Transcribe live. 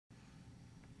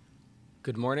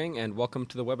Good morning and welcome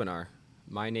to the webinar.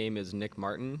 My name is Nick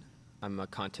Martin. I'm a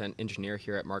content engineer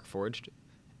here at Markforged,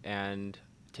 and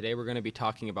today we're going to be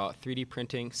talking about 3D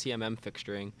printing, CMM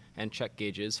fixturing, and check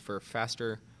gauges for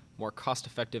faster, more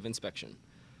cost-effective inspection.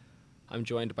 I'm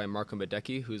joined by Marco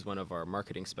Medecki, who's one of our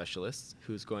marketing specialists,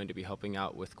 who's going to be helping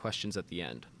out with questions at the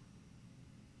end.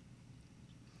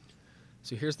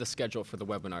 So here's the schedule for the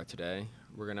webinar today.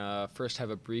 We're going to first have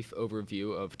a brief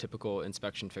overview of typical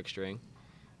inspection fixturing,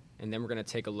 and then we're going to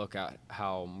take a look at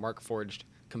how Markforged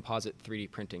composite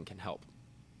 3D printing can help.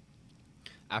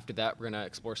 After that, we're going to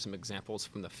explore some examples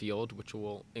from the field, which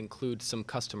will include some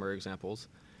customer examples.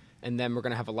 And then we're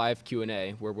going to have a live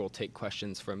Q&A where we'll take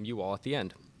questions from you all at the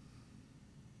end.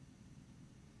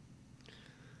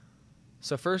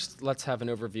 So first, let's have an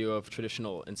overview of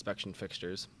traditional inspection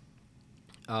fixtures.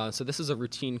 So this is a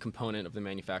routine component of the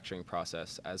manufacturing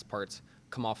process. As parts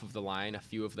come off of the line, a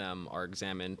few of them are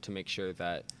examined to make sure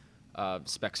that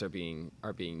specs are being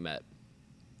met.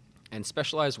 And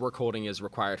specialized work holding is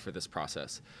required for this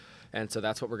process. And so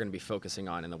that's what we're going to be focusing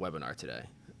on in the webinar today.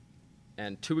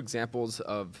 And two examples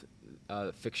of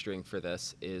fixturing for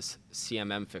this is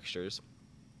CMM fixtures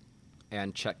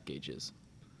and check gauges.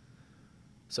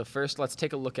 So first, let's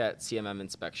take a look at CMM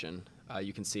inspection.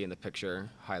 You can see in the picture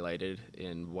highlighted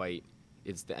in white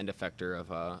is the end effector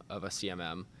of a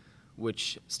CMM,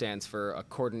 which stands for a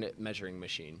coordinate measuring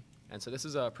machine. And so this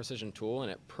is a precision tool, and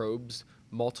it probes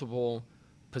multiple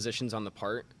positions on the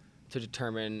part to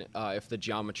determine if the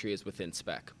geometry is within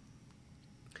spec.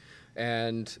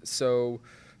 And so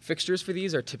fixtures for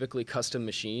these are typically custom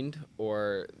machined,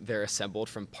 or they're assembled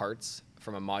from parts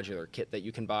from a modular kit that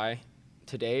you can buy.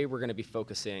 Today, we're going to be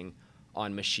focusing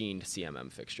on machined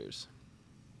CMM fixtures.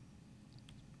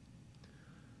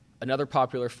 Another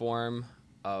popular form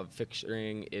of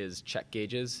fixturing is check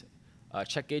gauges.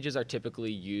 Check gauges are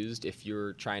typically used if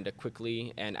you're trying to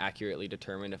quickly and accurately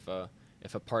determine if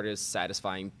a part is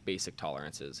satisfying basic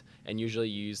tolerances, and usually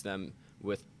you use them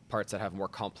with parts that have more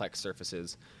complex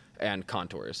surfaces and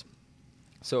contours.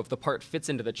 So if the part fits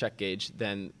into the check gauge,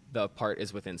 then the part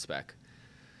is within spec.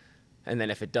 And then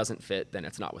if it doesn't fit, then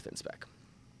it's not within spec.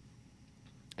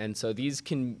 And so these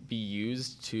can be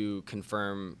used to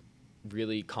confirm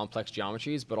really complex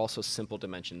geometries, but also simple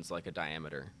dimensions like a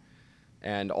diameter.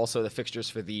 And also the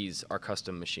fixtures for these are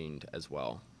custom machined as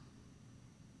well.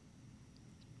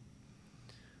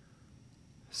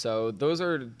 So those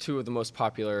are two of the most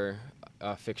popular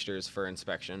fixtures for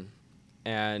inspection.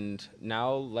 And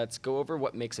now let's go over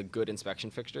what makes a good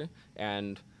inspection fixture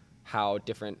and how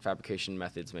different fabrication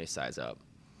methods may size up.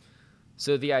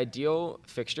 So the ideal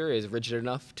fixture is rigid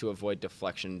enough to avoid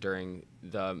deflection during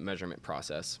the measurement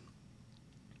process.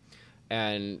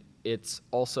 And it's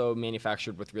also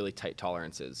manufactured with really tight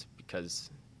tolerances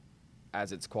because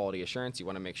as its quality assurance, you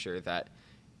want to make sure that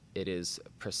it is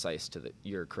precise to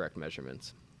your correct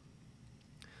measurements.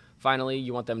 Finally,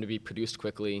 you want them to be produced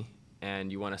quickly,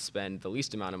 and you want to spend the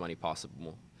least amount of money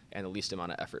possible and the least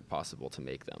amount of effort possible to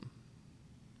make them.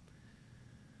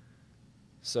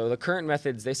 So the current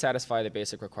methods, they satisfy the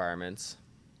basic requirements.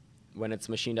 When it's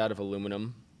machined out of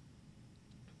aluminum,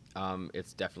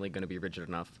 it's definitely going to be rigid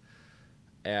enough.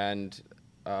 And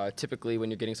typically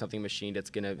when you're getting something machined, it's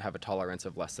going to have a tolerance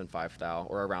of less than 5 thou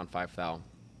or around 5 thou.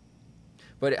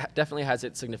 But it definitely has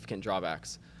its significant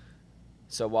drawbacks.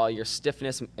 So while your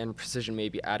stiffness and precision may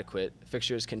be adequate,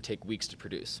 fixtures can take weeks to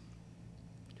produce.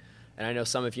 And I know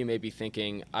some of you may be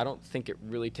thinking, I don't think it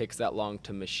really takes that long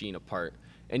to machine a part.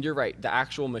 And you're right, the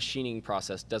actual machining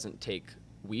process doesn't take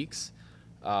weeks,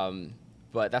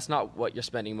 but that's not what you're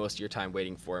spending most of your time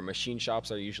waiting for. Machine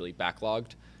shops are usually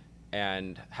backlogged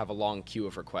and have a long queue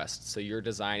of requests. So your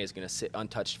design is going to sit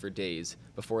untouched for days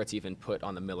before it's even put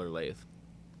on the miller lathe.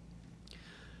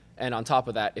 And on top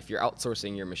of that, if you're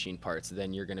outsourcing your machine parts,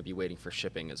 then you're going to be waiting for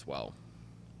shipping as well.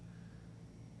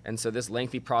 And so this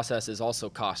lengthy process is also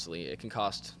costly. It can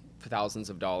cost thousands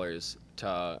of dollars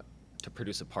to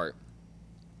produce a part.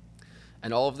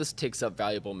 And all of this takes up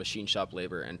valuable machine shop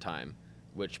labor and time,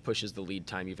 which pushes the lead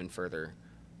time even further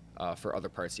for other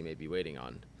parts you may be waiting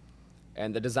on.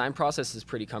 And the design process is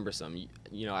pretty cumbersome.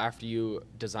 You know, after you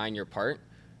design your part,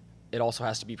 it also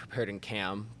has to be prepared in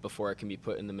CAM before it can be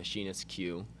put in the machinist's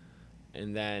queue.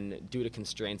 And then due to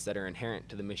constraints that are inherent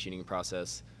to the machining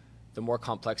process, the more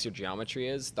complex your geometry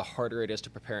is, the harder it is to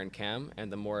prepare in CAM, and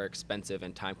the more expensive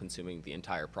and time-consuming the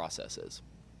entire process is.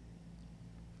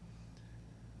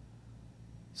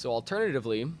 So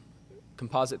alternatively,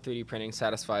 composite 3D printing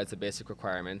satisfies the basic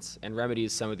requirements and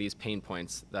remedies some of these pain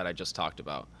points that I just talked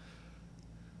about.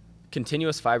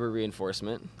 Continuous fiber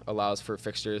reinforcement allows for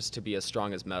fixtures to be as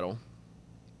strong as metal,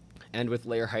 And with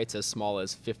layer heights as small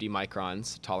as 50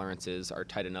 microns, tolerances are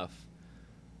tight enough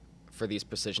for these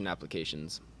precision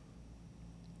applications.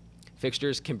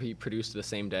 Fixtures can be produced the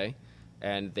same day,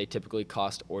 and they typically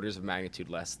cost orders of magnitude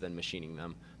less than machining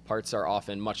them. Parts are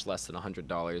often much less than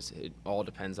 $100. It all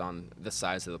depends on the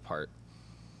size of the part.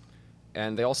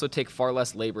 And they also take far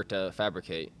less labor to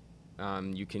fabricate.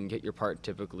 You can get your part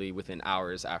typically within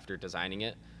hours after designing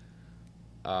it.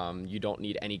 You don't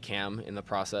need any CAM in the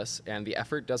process, and the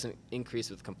effort doesn't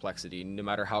increase with complexity. No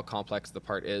matter how complex the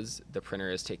part is, the printer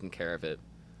is taking care of it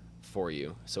for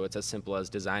you. So it's as simple as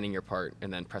designing your part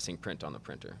and then pressing print on the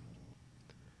printer.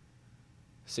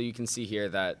 So you can see here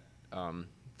that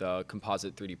the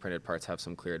composite 3D printed parts have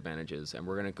some clear advantages, and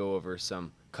we're going to go over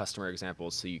some customer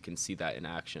examples so you can see that in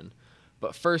action.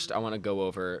 But first, I want to go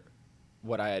over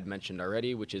what I had mentioned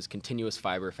already, which is continuous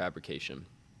fiber fabrication,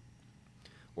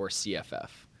 or CFF.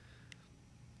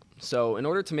 So in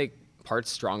order to make parts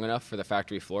strong enough for the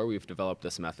factory floor, we've developed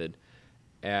this method.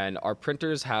 And our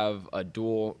printers have a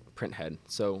dual print head.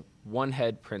 So one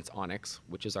head prints onyx,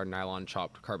 which is our nylon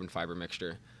chopped carbon fiber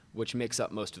mixture, which makes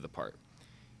up most of the part.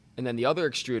 And then the other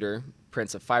extruder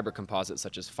prints a fiber composite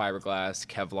such as fiberglass,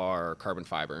 Kevlar, or carbon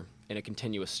fiber in a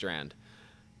continuous strand.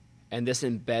 And this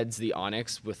embeds the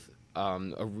onyx with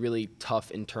a really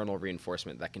tough internal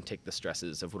reinforcement that can take the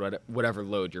stresses of whatever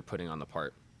load you're putting on the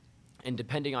part. And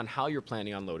depending on how you're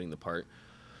planning on loading the part,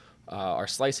 our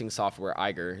slicing software,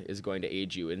 Eiger, is going to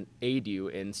aid you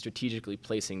in strategically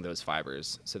placing those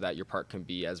fibers so that your part can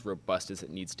be as robust as it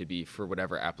needs to be for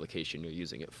whatever application you're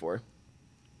using it for.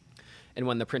 And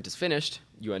when the print is finished,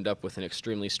 you end up with an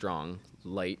extremely strong,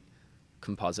 light,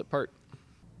 composite part.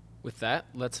 With that,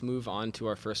 let's move on to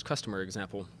our first customer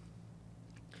example.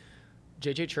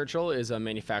 J.J. Churchill is a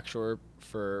manufacturer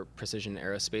for precision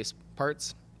aerospace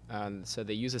parts. So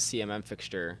they use a CMM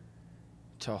fixture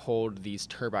to hold these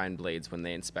turbine blades when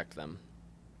they inspect them.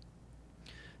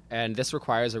 And this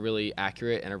requires a really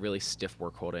accurate and a really stiff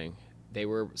work holding. They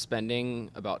were spending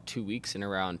about 2 weeks and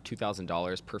around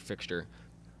 $2,000 per fixture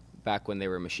back when they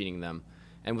were machining them.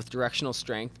 And with directional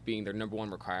strength being their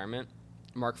 #1 requirement,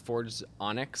 Markforged's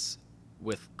Onyx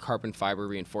with carbon fiber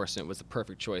reinforcement was the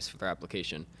perfect choice for their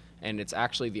application. And it's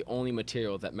actually the only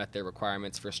material that met their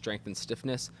requirements for strength and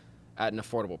stiffness at an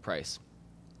affordable price.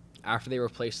 After they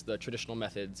replaced the traditional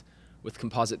methods with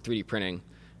composite 3D printing,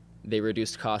 they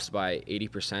reduced cost by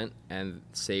 80% and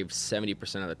saved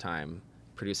 70% of the time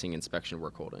producing inspection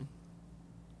work holding.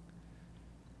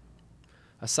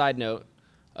 A side note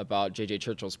about J.J.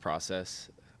 Churchill's process: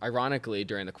 ironically,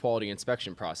 during the quality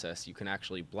inspection process, you can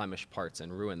actually blemish parts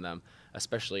and ruin them,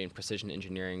 especially in precision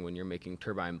engineering when you're making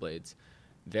turbine blades.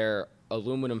 Their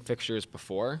aluminum fixtures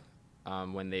before,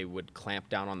 when they would clamp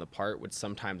down on the part, would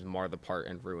sometimes mar the part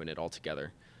and ruin it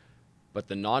altogether. But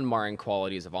the non-marring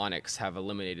qualities of Onyx have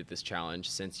eliminated this challenge,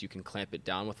 since you can clamp it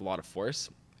down with a lot of force,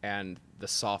 and the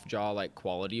soft jaw-like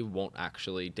quality won't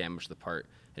actually damage the part.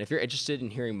 And if you're interested in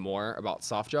hearing more about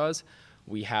soft jaws,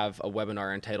 we have a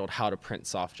webinar entitled How to Print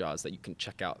Soft Jaws that you can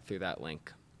check out through that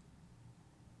link.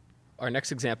 Our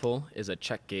next example is a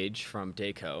check gauge from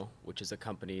Dayco, which is a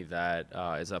company that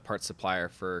is a parts supplier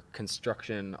for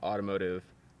construction, automotive,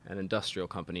 and industrial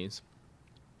companies.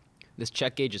 This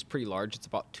check gauge is pretty large. It's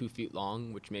about 2 feet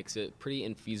long, which makes it pretty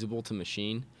infeasible to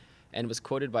machine, and was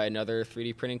quoted by another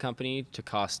 3D printing company to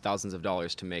cost thousands of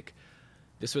dollars to make.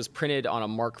 This was printed on a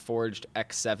Markforged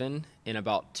X7 in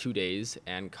about 2 days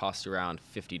and cost around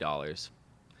 $50.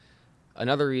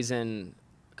 Another reason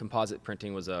composite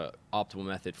printing was an optimal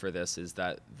method for this is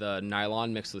that the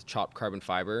nylon mixed with chopped carbon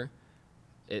fiber,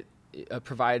 it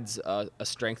provides a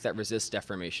strength that resists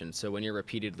deformation. So when you're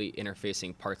repeatedly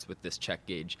interfacing parts with this check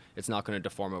gauge, it's not going to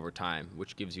deform over time,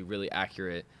 which gives you really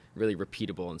accurate, really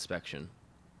repeatable inspection.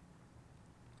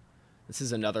 This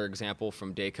is another example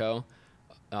from Dayco,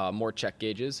 more check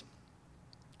gauges.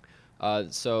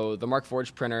 So the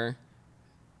Markforged printer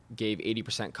gave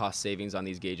 80% cost savings on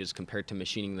these gauges compared to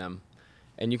machining them.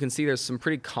 And you can see there's some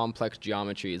pretty complex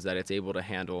geometries that it's able to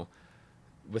handle.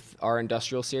 With our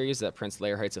industrial series that prints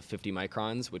layer heights of 50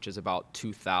 microns, which is about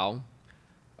 2 thou,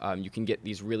 you can get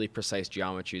these really precise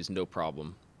geometries no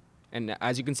problem. And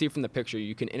as you can see from the picture,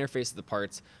 you can interface the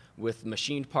parts with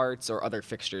machined parts or other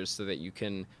fixtures so that you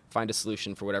can find a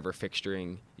solution for whatever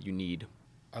fixturing you need.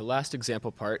 Our last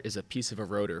example part is a piece of a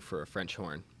rotor for a French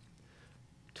horn.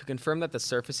 To confirm that the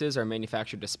surfaces are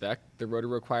manufactured to spec, the rotor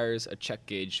requires a check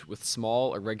gauge with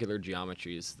small, irregular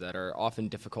geometries that are often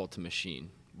difficult to machine.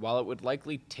 While it would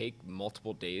likely take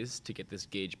multiple days to get this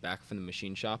gauge back from the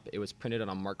machine shop, it was printed on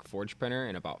a Markforged printer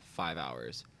in about 5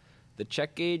 hours. The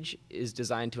check gauge is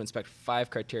designed to inspect 5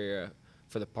 criteria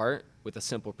for the part with a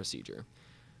simple procedure.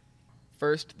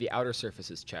 First, the outer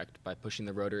surface is checked by pushing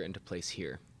the rotor into place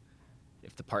here.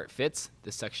 If the part fits,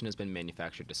 this section has been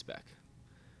manufactured to spec.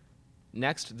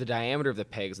 Next, the diameter of the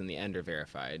pegs in the end are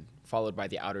verified, followed by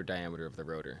the outer diameter of the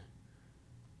rotor.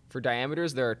 For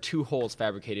diameters, there are 2 holes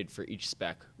fabricated for each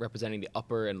spec, representing the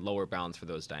upper and lower bounds for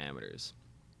those diameters.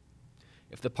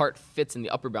 If the part fits in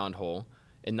the upper bound hole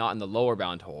and not in the lower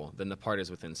bound hole, then the part is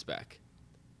within spec.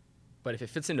 But if it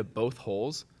fits into both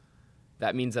holes,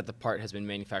 that means that the part has been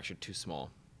manufactured too small.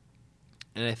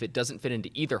 And if it doesn't fit into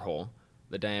either hole,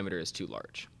 the diameter is too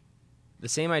large. The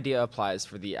same idea applies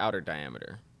for the outer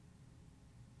diameter.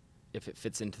 If it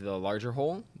fits into the larger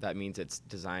hole, that means it's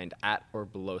designed at or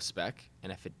below spec,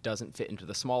 and if it doesn't fit into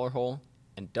the smaller hole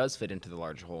and does fit into the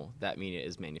larger hole, that means it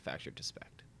is manufactured to spec.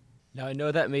 Now I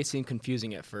know that may seem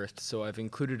confusing at first, so I've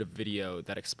included a video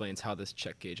that explains how this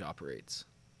check gauge operates.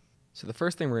 So the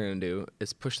first thing we're going to do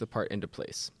is push the part into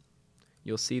place.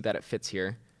 You'll see that it fits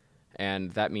here, and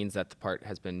that means that the part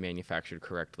has been manufactured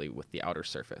correctly with the outer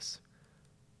surface.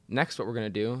 Next, what we're going to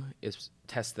do is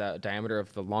test the diameter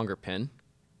of the longer pin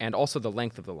and also the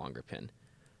length of the longer pin.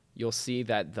 You'll see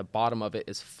that the bottom of it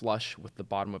is flush with the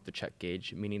bottom of the check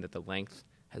gauge, meaning that the length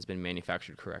has been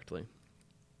manufactured correctly.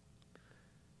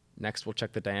 Next, we'll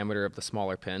check the diameter of the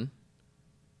smaller pin,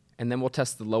 and then we'll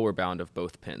test the lower bound of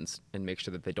both pins and make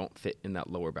sure that they don't fit in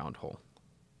that lower bound hole.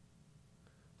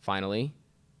 Finally,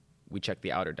 we check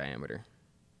the outer diameter.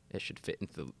 It should fit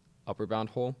into the upper bound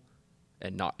hole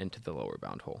and not into the lower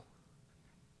bound hole.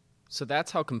 So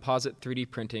that's how composite 3D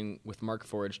printing with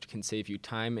Markforged can save you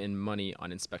time and money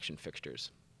on inspection fixtures.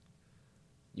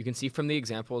 You can see from the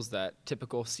examples that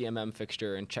typical CMM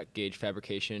fixture and check gauge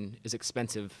fabrication is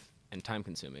expensive and time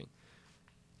consuming.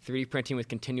 3D printing with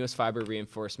continuous fiber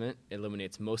reinforcement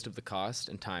eliminates most of the cost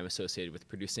and time associated with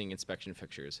producing inspection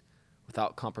fixtures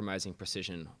without compromising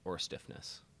precision or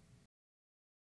stiffness.